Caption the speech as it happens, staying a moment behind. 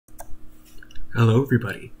Hello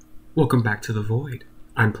everybody, welcome back to The Void.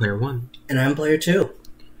 I'm Player 1. And I'm Player 2.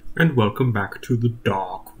 And welcome back to the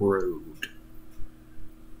Dark Road.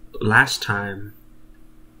 Last time...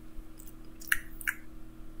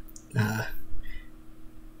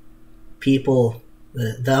 People,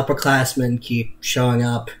 the upperclassmen keep showing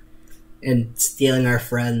up and stealing our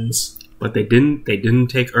friends. But they didn't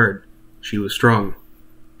take Erd. She was strong,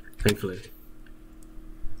 thankfully.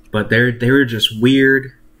 But they were just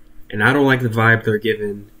weird, and I don't like the vibe they're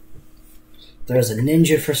giving. There's a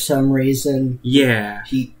ninja for some reason. Yeah.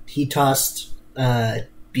 He tossed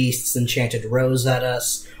Beast's enchanted rose at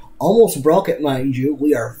us. Almost broke it, mind you.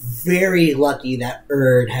 We are very lucky that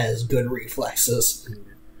Erd has good reflexes.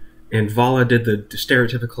 And Vala did the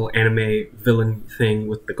stereotypical anime villain thing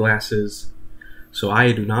with the glasses. So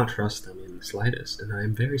I do not trust them in the slightest, and I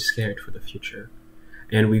am very scared for the future.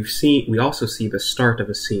 And we also see the start of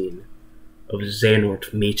a scene of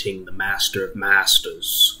Xehanort meeting the Master of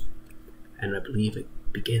Masters. And I believe it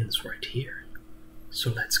begins right here.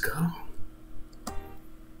 So let's go.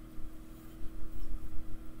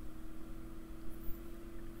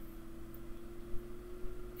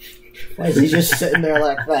 Why is he just sitting there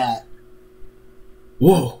like that?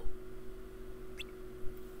 Whoa!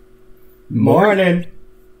 Morning!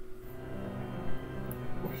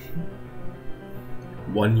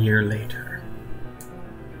 1 year later.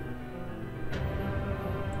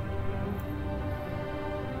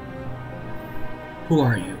 Who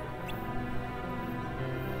are you?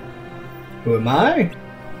 Who am I?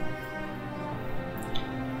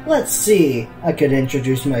 Let's see. I could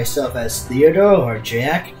introduce myself as Theodore or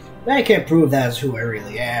Jack, but I can't prove that's who I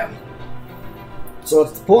really am. So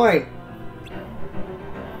what's the point?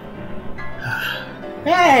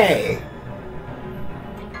 Hey!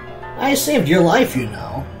 I saved your life, you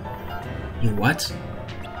know. You what?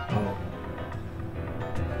 Oh.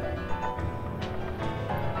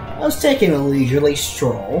 I was taking a leisurely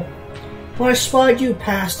stroll when I spotted you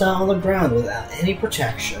passed out on the ground without any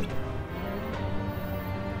protection.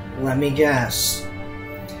 Let me guess.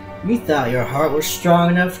 You thought your heart was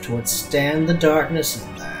strong enough to withstand the darkness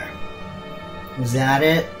in there. Is that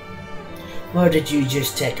it? Or did you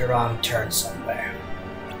just take a wrong turn somewhere?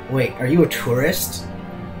 Wait, are you a tourist?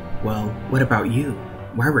 Well, what about you?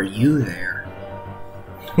 Why were you there?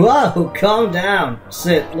 Whoa, calm down.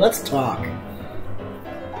 Sit, let's talk.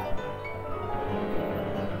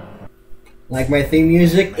 Like my theme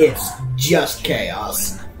music? It's just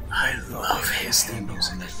chaos. I love his theme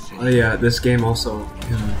music. Oh yeah, this game also,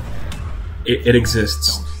 it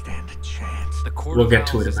exists. We'll get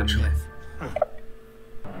to it eventually.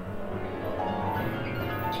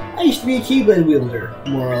 I used to be a Keyblade wielder,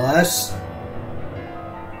 more or less.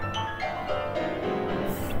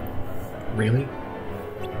 Really?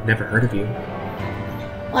 Never heard of you.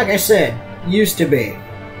 Like I said, used to be,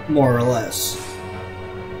 more or less.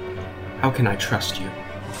 How can I trust you?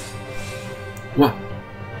 What?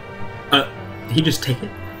 Did he just take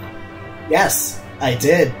it? Yes, I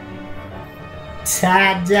did.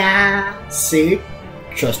 Ta-da! See?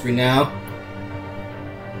 Trust me now.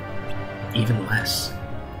 Even less.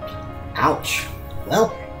 Ouch.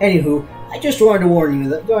 Well, anywho, I just wanted to warn you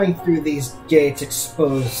that going through these gates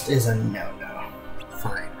exposed is a no-no.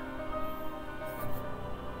 Fine.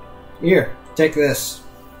 Here, take this.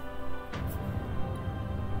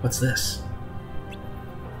 What's this?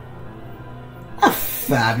 A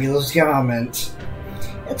fabulous garment.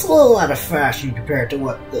 It's a little out of fashion compared to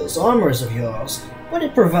what those armors of yours, but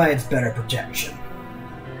it provides better protection.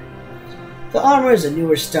 The armor is a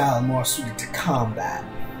newer style more suited to combat.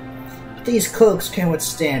 But these cloaks can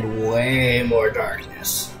withstand way more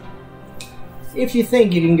darkness. If you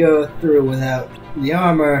think you can go through without the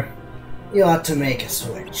armor, you ought to make a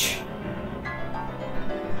switch.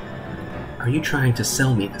 Are you trying to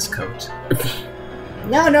sell me this coat?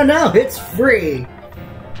 No, it's free.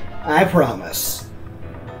 I promise.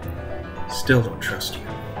 Still don't trust you.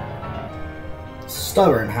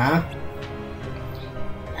 Stubborn, huh?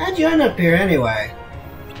 How'd you end up here anyway?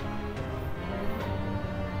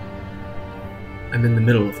 I'm in the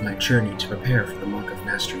middle of my journey to prepare for the Monk of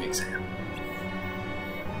Mastery exam.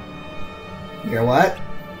 You're what?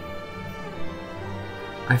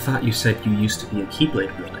 I thought you said you used to be a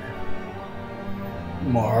Keyblade wielder.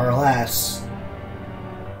 More or less.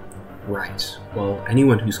 Right. Well,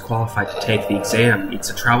 anyone who's qualified to take the exam needs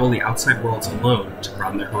to travel the outside worlds alone to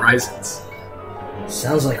broaden their horizons.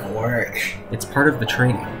 Sounds like work. It's part of the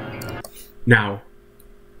training. Now,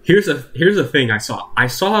 here's a thing I saw. I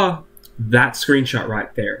saw that screenshot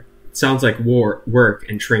right there. It sounds like work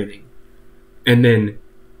and training. And then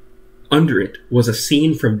under it was a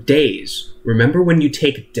scene from Days. Remember when you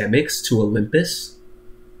take Demix to Olympus?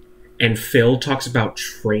 And Phil talks about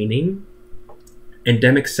training? And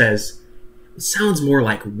Demix says, it sounds more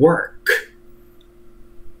like work.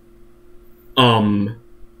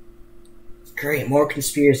 Great, more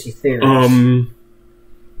conspiracy theories.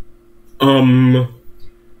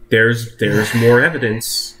 There's more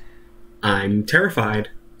evidence. I'm terrified.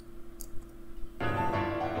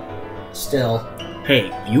 Still.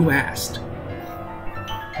 Hey, you asked.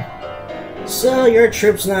 So, your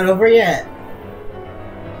trip's not over yet?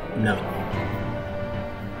 No.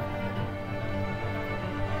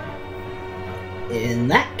 In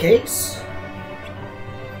that case...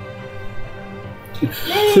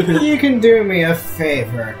 maybe you can do me a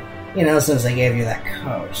favor. You know, since I gave you that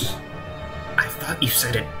coat. I thought you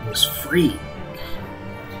said it was free.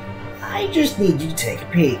 I just need you to take a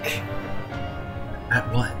peek. At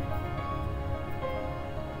what?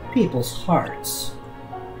 People's hearts.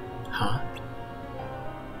 Huh?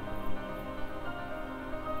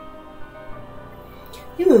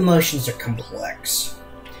 Human emotions are complex.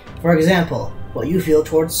 For example, what you feel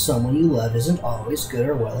towards someone you love isn't always good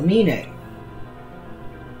or well-meaning.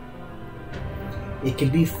 It can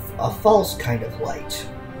be a false kind of light.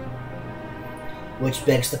 Which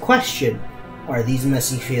begs the question, are these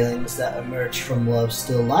messy feelings that emerge from love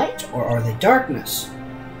still light, or are they darkness?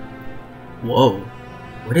 Whoa,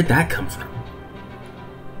 where did that come from?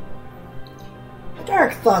 The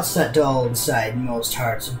dark thoughts that dull inside most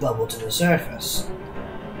hearts bubble to the surface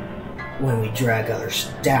when we drag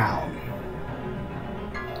others down.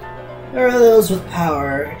 There are those with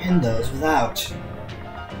power and those without.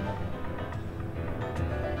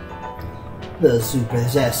 Those who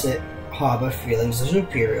possess it harbor feelings of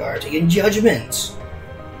superiority and judgment.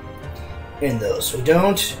 And those who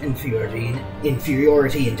don't, inferiority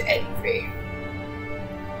and envy.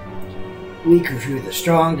 Weak who feel the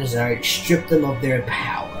strong desire to strip them of their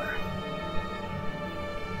power.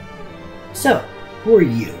 So, who are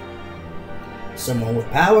you? Someone with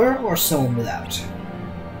power or someone without?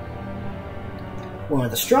 One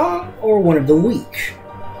of the strong or one of the weak?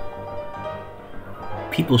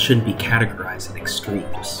 People shouldn't be categorized in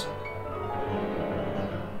extremes.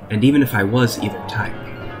 And even if I was either type,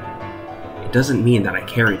 it doesn't mean that I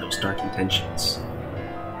carry those dark intentions.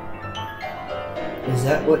 Is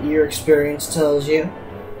that what your experience tells you?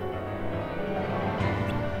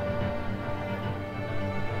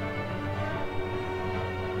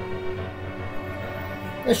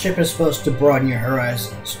 This trip is supposed to broaden your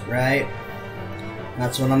horizons, right?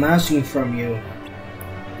 That's what I'm asking from you.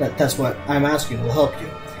 That's what I'm asking will help you.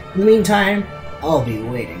 In the meantime, I'll be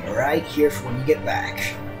waiting right here for when you get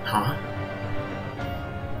back. Huh?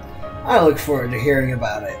 I look forward to hearing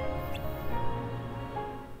about it.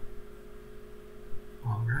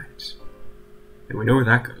 Alright. And we know where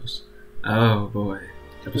that goes. Oh boy.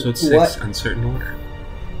 Episode 6, What? Uncertain Order.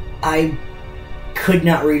 I could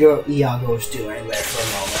not read what Iago was doing there for a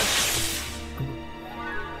moment.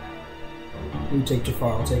 You take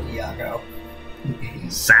Jafar, I'll take Iago.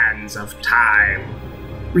 Sands of time,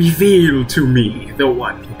 reveal to me the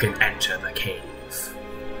one who can enter the cave.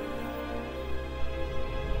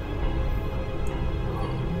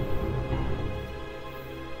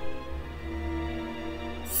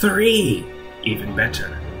 3, even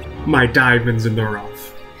better. My diamond's in the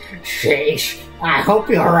rough. Sheesh, I hope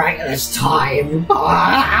you're right this time.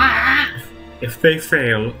 If they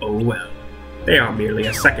fail, oh well. They are merely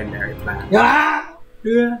a secondary plan.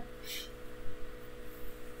 Yeah.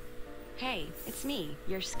 Hey, it's me,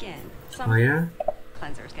 your skin. Oh yeah?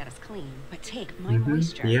 Cleansers get us clean, but take my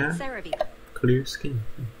moisture. Yeah. CeraVe. Clear skin.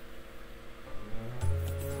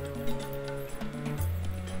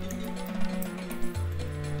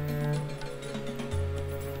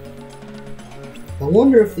 I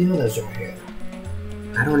wonder if the others are here.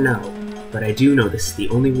 I don't know, but I do know this is the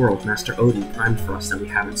only world Master Odin primed for us that we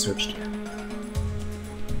haven't searched yet.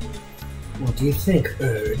 What do you think,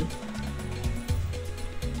 Erd?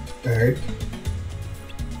 Erd?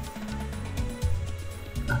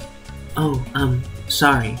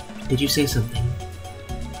 Sorry. Did you say something?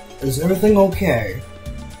 Is everything okay?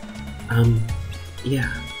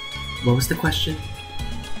 Yeah. What was the question?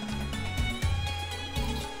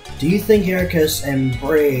 Do you think Ericus and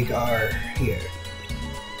Bragg are here?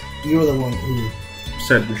 You're the one who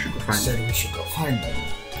Said we should go find said them. we should go find them.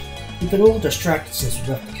 You've been a little distracted since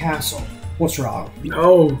we left the castle. What's wrong?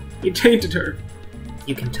 No! He tainted her!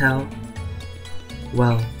 You can tell?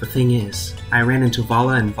 Well, the thing is, I ran into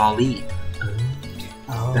Vala and Vali.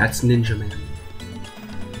 Oh, That's Ninja Man.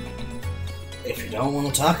 if you don't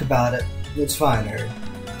want to talk about it, it's fine, Erd.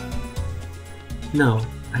 No,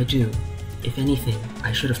 I do. If anything,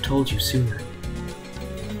 I should have told you sooner.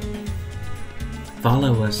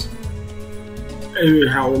 Vala was...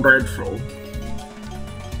 How dreadful.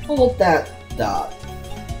 Hold that thought.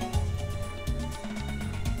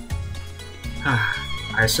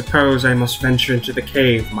 I suppose I must venture into the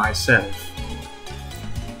cave myself.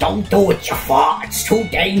 Don't do it, Jafar. It's too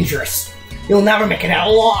dangerous. You'll never make it out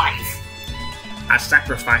alive. A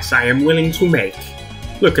sacrifice I am willing to make.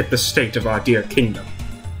 Look at the state of our dear kingdom.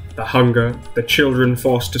 The hunger, the children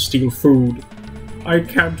forced to steal food. I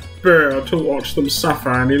can't bear to watch them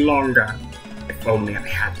suffer any longer. If only I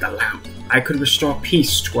had the lamp, I could restore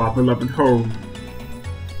peace to our beloved home.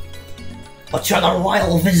 But you're the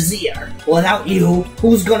royal vizier. Without you,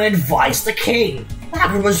 who's gonna advise the king?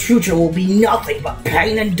 Agrabah's future will be nothing but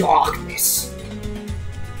pain and darkness.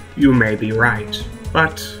 You may be right,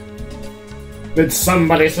 but... Did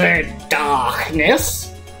somebody say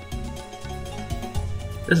darkness?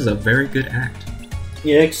 This is a very good act.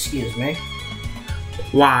 Yeah, excuse me.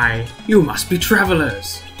 Why, you must be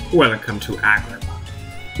travelers. Welcome to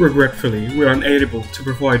Agrabah. Regretfully, we're unable to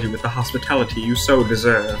provide you with the hospitality you so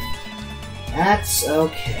deserve. That's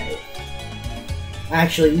okay.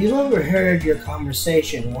 Actually, we've overheard your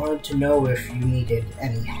conversation. Wanted to know if you needed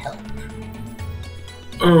any help.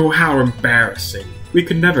 Oh, how embarrassing. We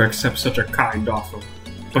could never accept such a kind offer.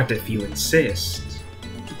 But if you insist...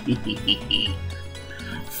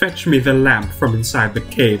 Fetch me the lamp from inside the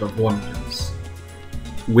Cave of Wonders.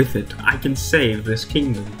 With it, I can save this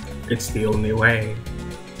kingdom. It's the only way.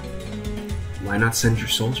 Why not send your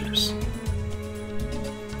soldiers?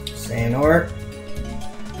 Xehanort?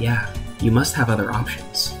 Yeah, you must have other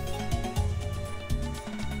options.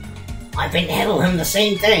 I've been telling him the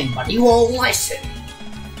same thing, but he won't listen.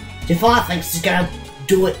 Jafar thinks he's gonna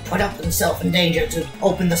do it, put up himself in danger to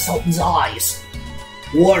open the Sultan's eyes.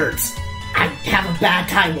 Words. I'd have a bad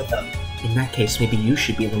time with them. In that case, maybe you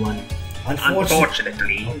should be the one.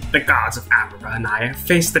 Unfortunately, the gods of Agrabah and I have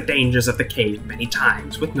faced the dangers of the cave many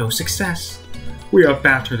times with no success. We are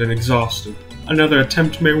battered and exhausted. Another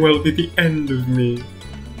attempt may well be the end of me.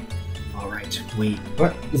 Alright, wait.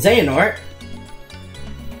 What? Xehanort?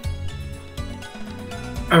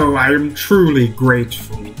 Oh, I am truly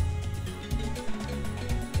grateful.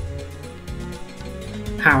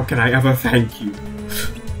 How can I ever thank you?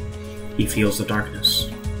 He feels the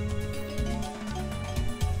darkness.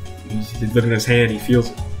 He's looking at his hand, he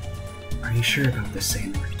feels it. Are you sure about this,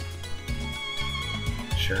 Xehanort?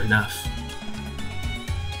 Sure enough.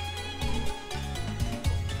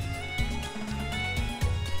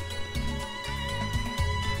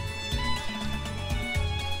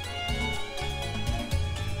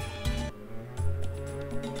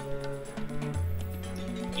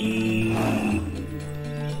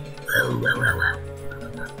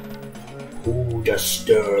 Who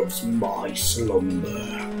disturbs my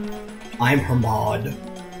slumber? I'm Hermod.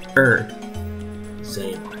 Bird.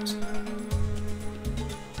 Xehanort.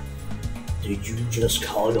 Did you just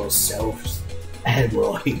call yourselves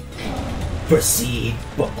Adroy? Proceed,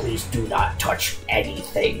 but please do not touch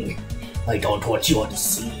anything. I don't want your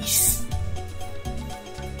disease.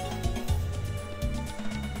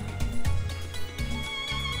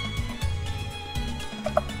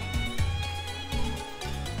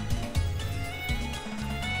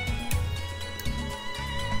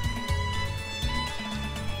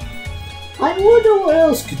 I wonder what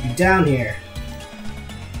else could be down here.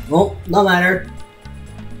 Well, no matter.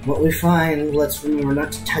 What we find, let's remember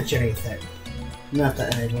not to touch anything. Not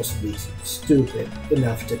that any of us would be stupid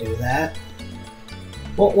enough to do that.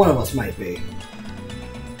 Well, one of us might be.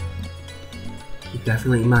 He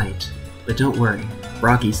definitely might. But don't worry,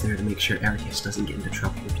 Broggy's there to make sure Ericus doesn't get into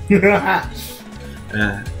trouble. That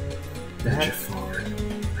Jafar.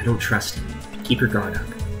 I don't trust him. Keep your guard up.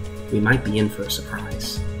 We might be in for a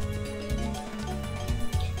surprise.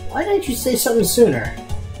 Why didn't you say something sooner?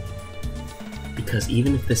 Because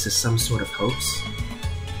even if this is some sort of hoax,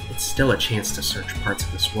 it's still a chance to search parts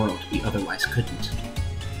of this world we otherwise couldn't.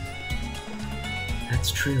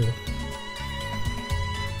 That's true.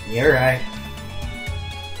 You're right.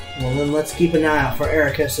 Well then let's keep an eye out for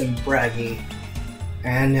Ericus and Braggy.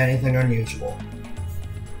 And anything unusual.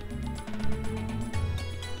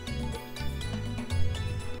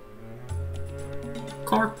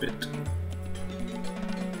 Carpet.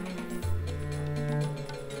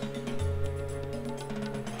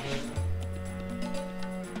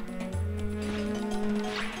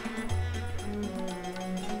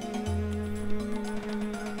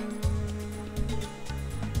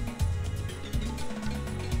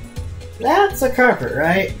 That's a carpet,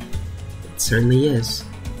 right? It certainly is.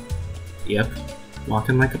 Yep,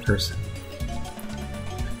 walking like a person.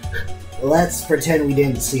 let's pretend we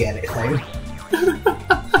didn't see anything.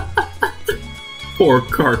 Poor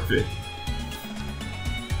carpet.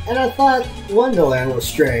 And I thought Wonderland was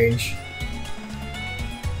strange.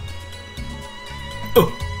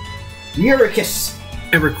 Oh, Euricus!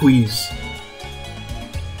 Eriquise.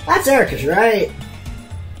 That's Ericus, right?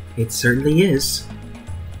 It certainly is.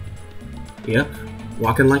 Yep,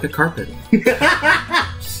 walking like a carpet.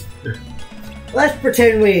 Let's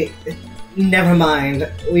pretend we... Never mind.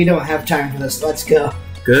 We don't have time for this. Let's go.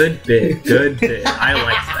 Good bit, good bit. I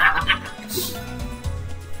like that.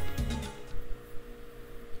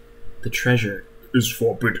 The treasure Is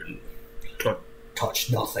forbidden.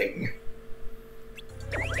 touch nothing.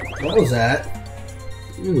 What was that?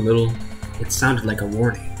 Ooh, it sounded like a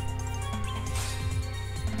warning.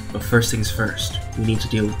 But first things first, we need to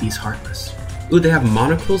deal with these Heartless. Ooh, they have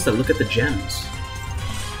monocles that look at the gems.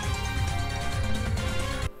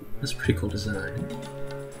 That's a pretty cool design.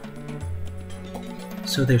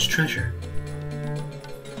 So there's treasure.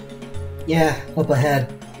 Yeah, up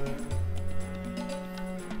ahead.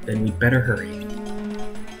 Then we'd better hurry.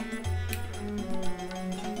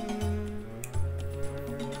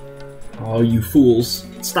 Oh, you fools.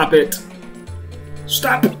 Stop it!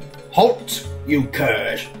 Stop! Halt, you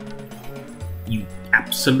cur! You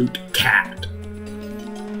absolute cat!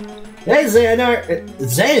 Hey, Xehanort!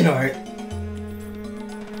 Xehanort?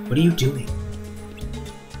 What are you doing?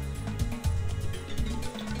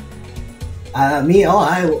 I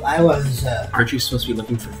was, Aren't you supposed to be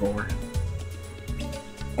looking for Vor?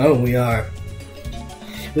 Oh, we are.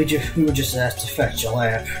 We were just asked to fetch a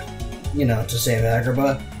lamp. You know, to save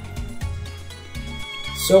Agrabah.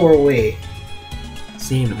 So were we.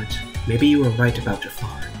 Xehanort, maybe you were right about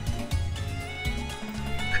Jafar.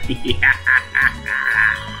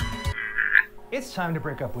 It's time to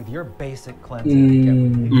break up with your basic cleansing. Get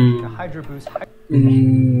with the Hydro Boost.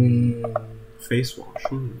 Face wash.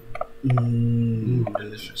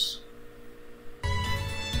 Delicious.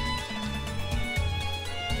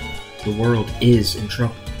 The world is in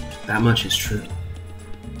trouble. That much is true.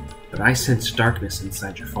 But I sense darkness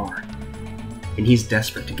inside Jafar, and he's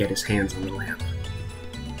desperate to get his hands on the lamp.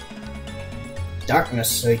 Darkness,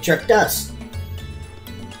 so he tricked us.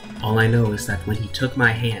 All I know is that when he took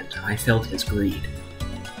my hand, I felt his greed.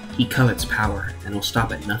 He covets power, and will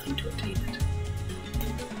stop at nothing to obtain it.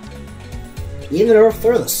 Even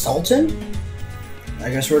overthrow the Sultan? I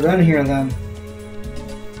guess we're done here then.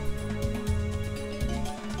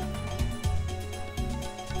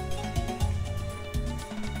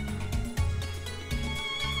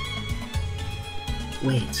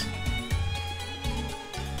 Wait.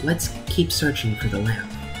 Let's keep searching for the lamp.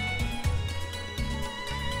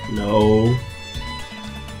 No.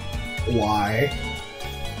 Why?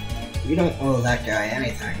 We don't owe that guy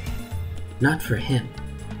anything. Not for him.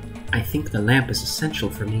 I think the lamp is essential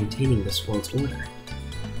for maintaining this world's order.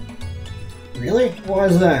 Really? Why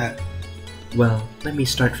is that? Well, let me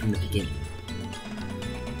start from the beginning.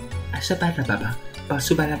 Asabarababa,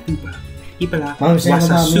 basubarabuba, ibala,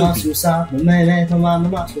 wasasubi.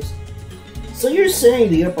 So you're saying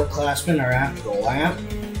the upperclassmen are after the lamp?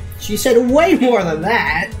 She said way more than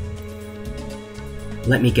that!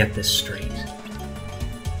 Let me get this straight.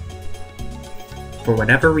 For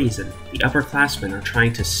whatever reason, the upperclassmen are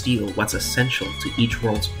trying to steal what's essential to each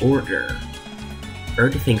world's order.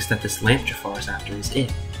 Erd thinks that this lamp Jafar's after is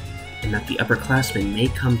it, and that the upperclassmen may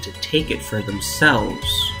come to take it for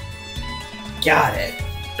themselves. Got it.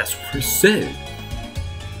 That's what I said.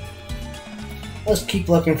 Let's keep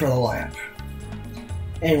looking for the lamp.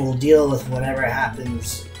 And we'll deal with whatever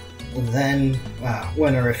happens then,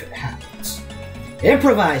 when or if it happens.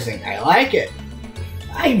 Improvising, I like it.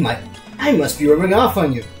 I must be rubbing off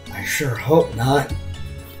on you. I sure hope not.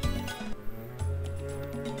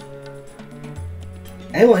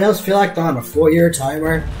 Anyone else feel like they're on a 4-year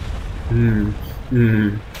timer?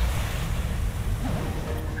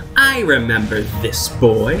 I remember this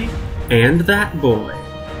boy, and that boy.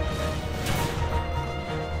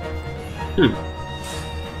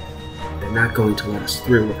 They're not going to let us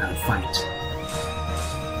through without a fight.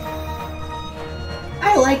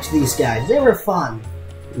 I liked these guys, they were fun.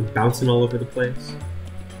 Bouncing all over the place.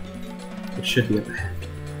 It should be up ahead.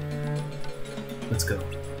 Let's go.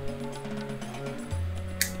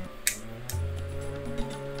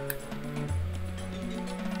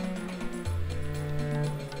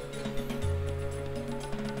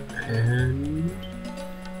 And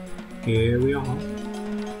here we are.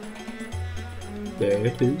 There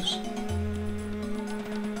it is.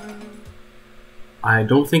 I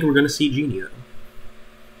don't think we're gonna see Genio.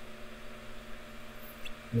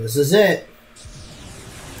 This is it.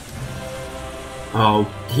 Oh,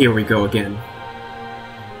 here we go again.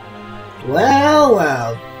 Well,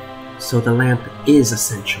 well. So the lamp is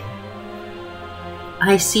essential.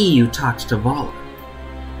 I see you talked to Vala.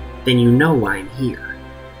 Then you know why I'm here.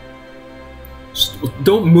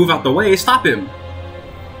 Don't move out the way, stop him!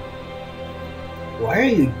 Why are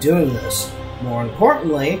you doing this? More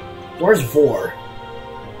importantly, where's Vor?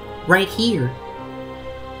 Right here.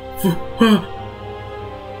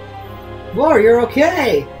 Vor, you're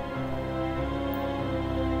okay!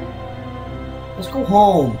 Let's go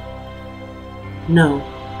home. No,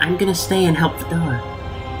 I'm gonna stay and help Vidar.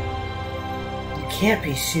 You can't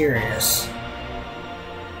be serious.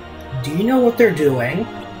 Do you know what they're doing?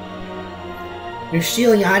 They're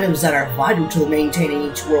stealing items that are vital to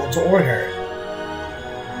maintaining each world's order.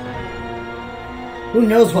 Who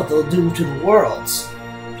knows what they'll do to the worlds?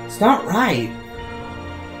 It's not right.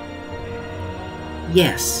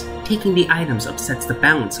 Yes, taking the items upsets the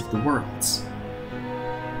balance of the worlds.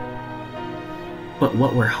 But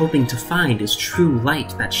what we're hoping to find is true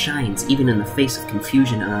light that shines even in the face of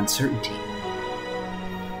confusion and uncertainty.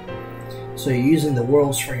 So you're using the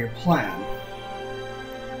worlds for your plan?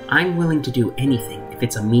 I'm willing to do anything if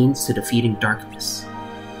it's a means to defeating darkness.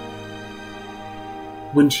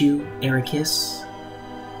 Wouldn't you, Ericus?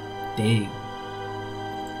 Dang.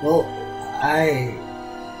 Well, I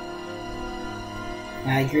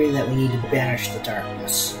agree that we need to banish the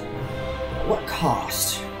darkness. At what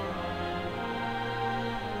cost?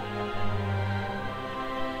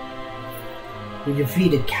 We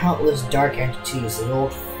defeated countless dark entities the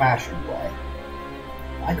old-fashioned way.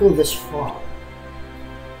 Why go this far?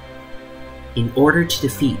 In order to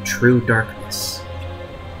defeat true darkness,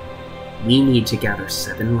 we need to gather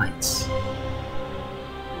 7 lights.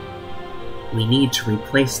 We need to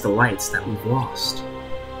replace the lights that we've lost.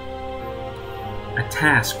 A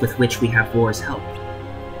task with which we have Vor's help.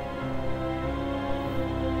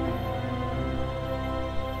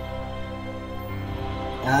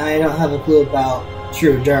 I don't have a clue about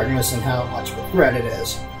true darkness and how much of a threat it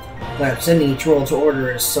is, but upsetting each world to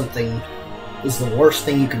order is the worst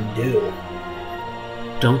thing you can do.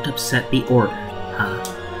 Don't upset the order, huh?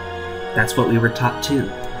 That's what we were taught too.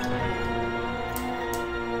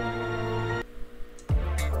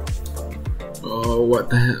 Oh, what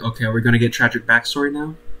the heck? Okay, are we gonna get tragic backstory now?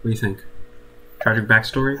 What do you think? Tragic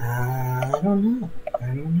backstory? I don't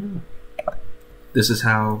know. This is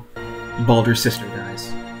how Baldur's sister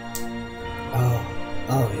dies.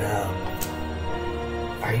 Oh no.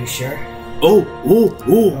 Are you sure? Oh,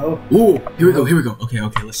 here we go. Okay,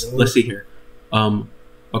 let's see here.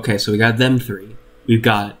 Okay, so we got them 3. We've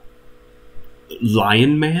got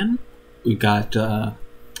Lion Man. We've got what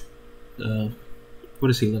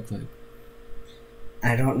does he look like?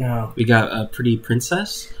 I don't know. We got a pretty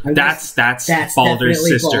princess. That's Baldur's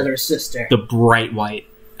sister. Baldur's sister. The bright white.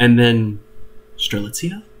 And then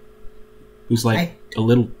Strelitzia, who's like a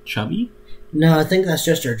little chubby. No, I think that's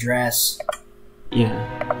just her dress.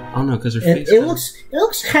 Yeah, I don't know, because her face. It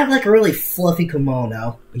looks kind of like a really fluffy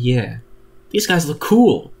kimono. Yeah, these guys look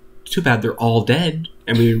cool. Too bad they're all dead,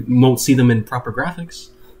 and we won't see them in proper graphics.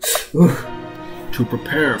 To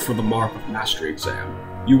prepare for the Mark of Mastery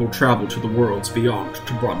exam, you will travel to the worlds beyond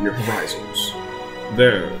to broaden your horizons.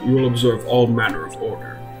 There, you will observe all manner of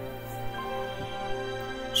order.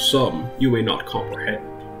 Some you may not comprehend,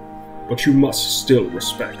 but you must still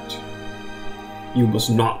respect. You must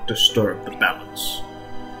not disturb the balance.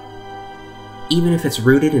 Even if it's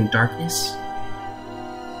rooted in darkness?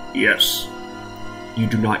 Yes. You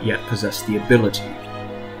do not yet possess the ability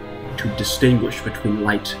to distinguish between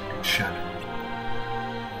light and shadow.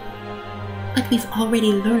 But we've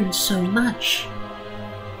already learned so much.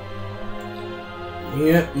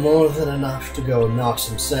 Yet more than enough to go knock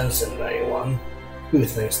some sense into anyone who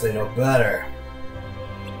thinks they know better.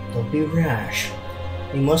 Don't be rash.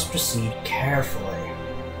 We must proceed carefully.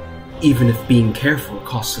 Even if being careful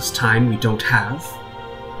costs us time we don't have?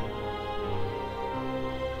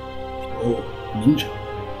 Oh, ninja.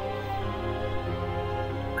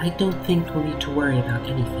 I don't think we'll need to worry about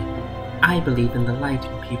anything. I believe in the light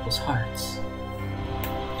in people's hearts.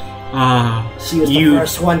 She was the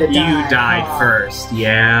first one to die. You died first,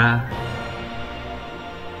 yeah.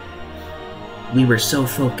 We were so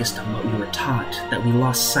focused on what we were taught that we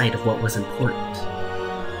lost sight of what was important.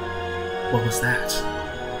 What was that?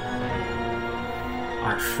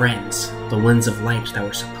 Our friends, the ones of light that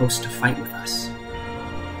were supposed to fight with us.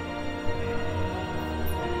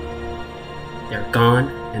 They're gone,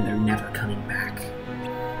 and they're never coming back.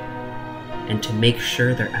 And to make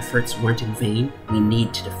sure their efforts weren't in vain, we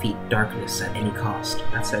need to defeat darkness at any cost.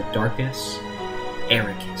 That's at Darkus?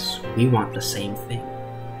 Ericus, we want the same thing.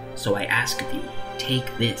 So I ask of you,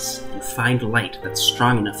 take this and find light that's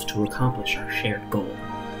strong enough to accomplish our shared goal.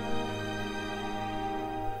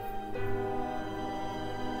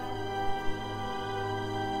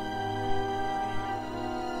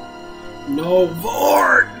 No,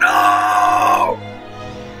 Vord, no!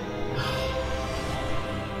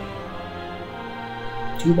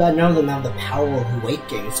 Too bad none of them have the power of weight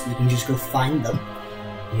gains. We can just go find them.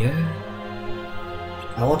 Yeah.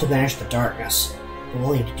 I want to banish the darkness. I'm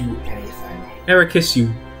willing to do anything. Ericus,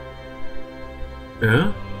 you...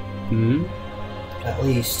 Huh? Hmm? At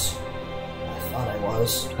least, I thought I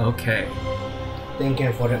was. Okay. Thinking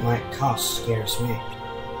of what it might cost scares me.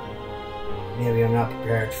 Maybe I'm not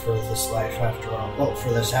prepared for this life after all. Oh, for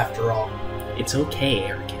this after all. It's okay,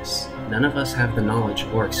 Ericus. None of us have the knowledge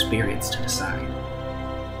or experience to decide.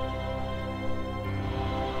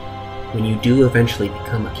 When you do eventually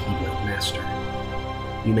become a Keyblade Master,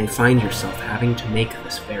 you may find yourself having to make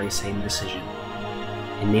this very same decision.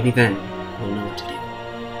 And maybe then, you'll know what to do.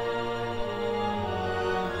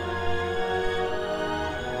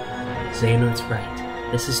 Xehanort's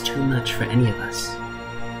right. This is too much for any of us.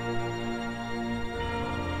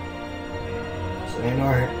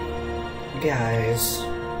 Xehanort, guys,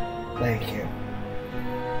 thank you.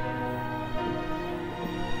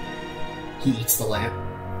 He eats the lamp.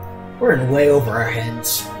 We're in way over our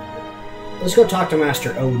heads. Let's go talk to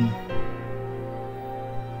Master Odin.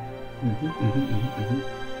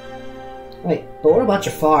 Wait, but what about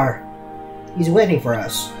Jafar? He's waiting for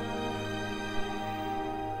us.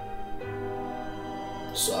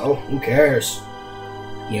 So, who cares?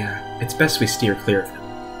 Yeah, it's best we steer clear of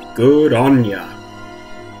him. Good on ya.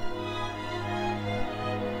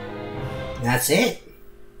 That's it.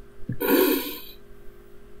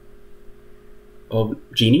 Oh,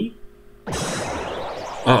 Genie?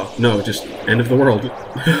 Oh, no, just end of the world.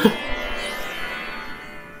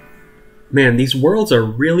 Man, these worlds are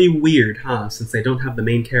really weird, huh? Since they don't have the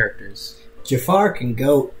main characters. Jafar can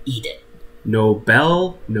go eat it. No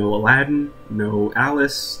Belle, no Aladdin, no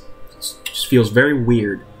Alice. It just feels very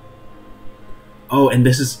weird. Oh, and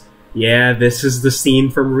this is... Yeah, this is the scene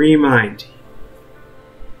from Remind.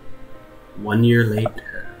 1 year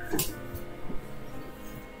later.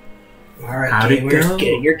 Alright, How'd it gamers, go?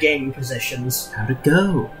 get in your gaming positions. How'd it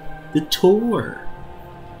go? The tour.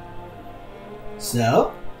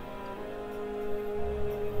 So?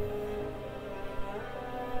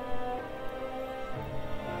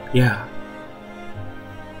 Yeah.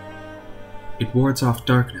 It wards off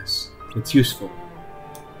darkness. It's useful.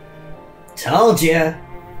 Told ya.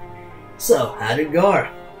 So, how'd it go?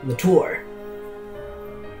 The tour.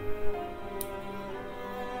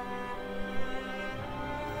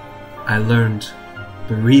 I learned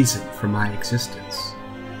the reason for my existence.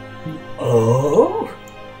 Oh?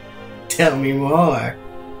 Tell me more.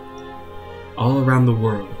 All around the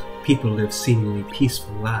world, people live seemingly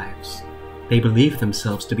peaceful lives. They believe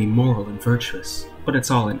themselves to be moral and virtuous, but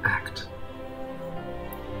it's all an act.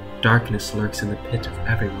 Darkness lurks in the pit of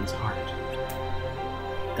everyone's heart.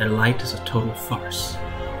 Their light is a total farce.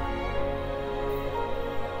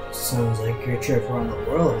 Sounds like your trip around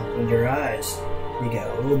the world opened your eyes. You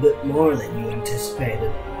got a little bit more than you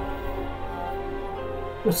anticipated.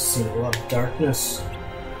 Must have seen a lot of darkness.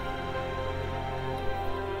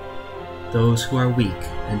 Those who are weak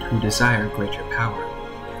and who desire greater power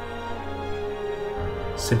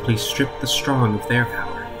simply strip the strong of their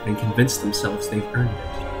power and convince themselves they've earned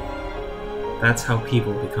it. That's how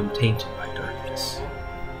people become tainted by darkness.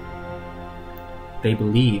 They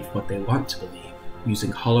believe what they want to believe,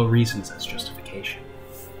 using hollow reasons as justification.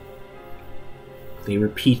 They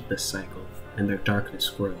repeat this cycle, and their darkness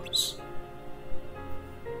grows.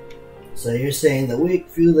 So you're saying the weak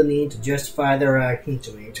feel the need to justify their acting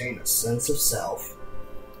to maintain a sense of self.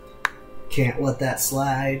 Can't let that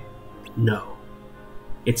slide. No.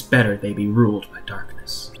 It's better they be ruled by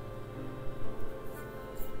darkness.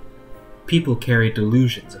 People carry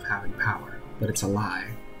delusions of having power, but it's a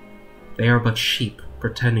lie. They are but sheep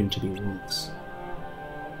pretending to be wolves.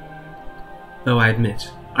 Though I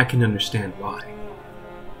admit, I can understand why.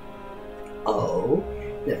 Oh,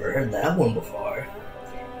 never heard that one before.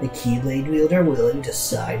 The Keyblade wielder willing to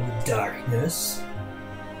side with darkness?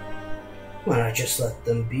 Why not just let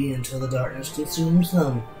them be until the darkness consumes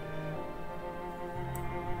them?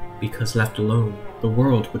 Because left alone, the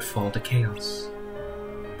world would fall to chaos.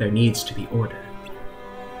 There needs to be order.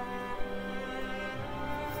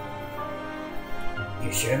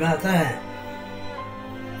 You sure about that?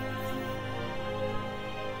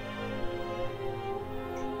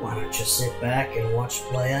 Why not just sit back and watch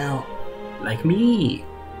play out? Like me!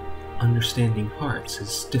 Understanding hearts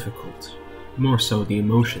is difficult. more so the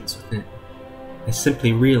emotions within. I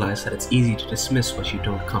simply realize that it's easy to dismiss what you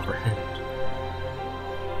don't comprehend.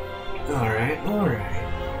 Alright.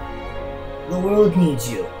 The world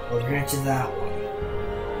needs you. I'll grant you that one.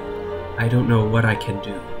 I don't know what I can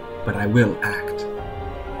do, but I will act.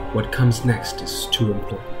 What comes next is too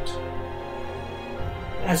important.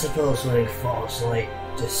 I suppose letting false light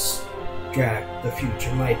distract the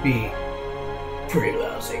future might be pretty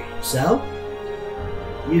lousy. So,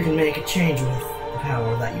 you can make a change with the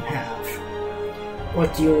power that you have.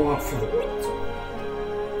 What do you want for the world?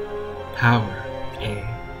 Power, eh?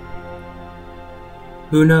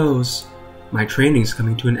 Who knows? My training's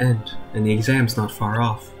coming to an end, and the exam's not far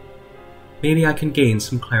off. Maybe I can gain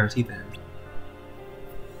some clarity then.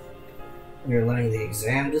 You're letting the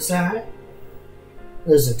exam decide?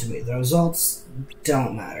 Listen to me, the results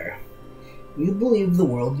don't matter. You believe the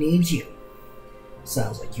world needs you.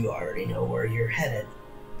 Sounds like you already know where you're headed.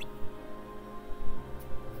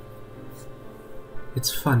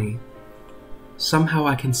 It's funny. Somehow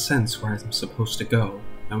I can sense where I'm supposed to go,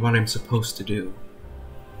 and what I'm supposed to do.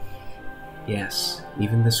 Yes,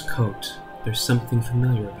 even this coat, there's something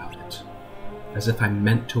familiar about it. As if I'm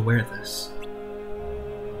meant to wear this.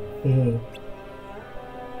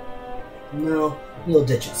 No, you'll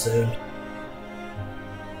ditch it soon.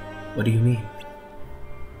 What do you mean?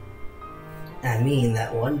 I mean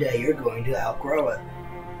that one day you're going to outgrow it.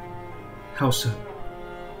 How soon?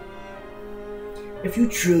 If you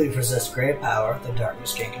truly possess great power, the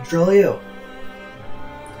darkness can't control you.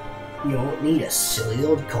 You won't need a silly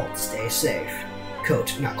old cult to stay safe.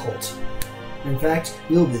 Coat, not cult. In fact,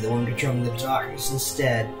 you'll be the one controlling the darkness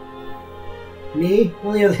instead. Me,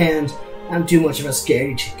 on the other hand, I'm too much of a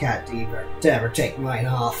scaredy cat to ever take mine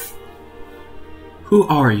off. Who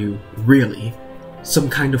are you, really? Some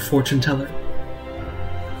kind of fortune teller?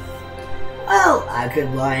 Well, I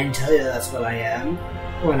could lie and tell you that's what I am,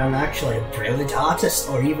 when I'm actually a brilliant artist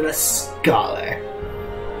or even a scholar.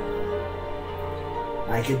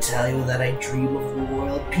 I could tell you that I dream of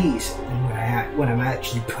world peace, and when I'm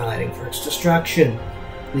actually piloting for its destruction.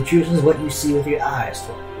 The truth is what you see with your eyes,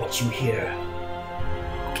 not what you hear.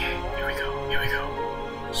 Okay, here we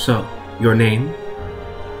go. So, your name?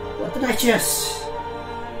 What did I just...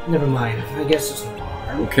 Never mind, I guess it's no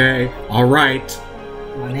harm. Okay, alright.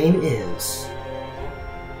 My name is...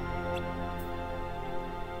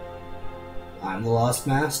 I'm the Lost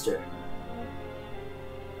Master.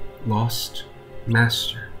 Lost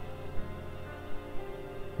Master.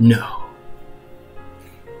 No.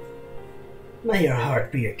 May your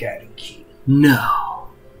heart be your guiding key.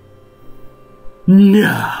 No.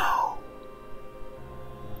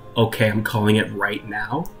 Okay, I'm calling it right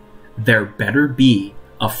now. There better be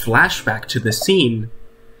a flashback to the scene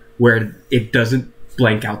where it doesn't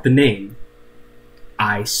blank out the name.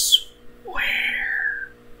 I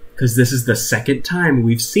swear. Because this is the second time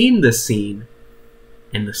we've seen this scene,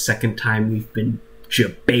 and the second time we've been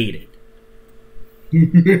jebaited.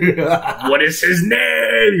 What is his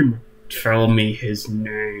name? Tell me his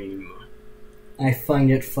name. I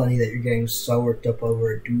find it funny that you're getting so worked up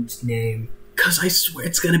over a dude's name. Cause I swear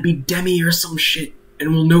it's gonna be Demi or some shit,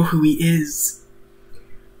 and we'll know who he is.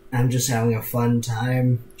 I'm just having a fun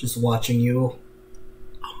time, just watching you.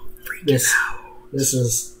 I'm freaking out. This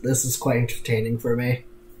is quite entertaining for me.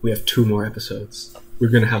 We have 2 more episodes. We're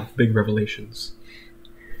gonna have big revelations.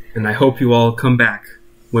 And I hope you all come back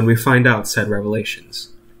when we find out said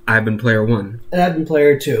revelations. I've been Player 1. And I've been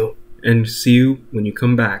Player 2. And see you when you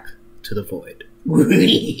come back to the Void.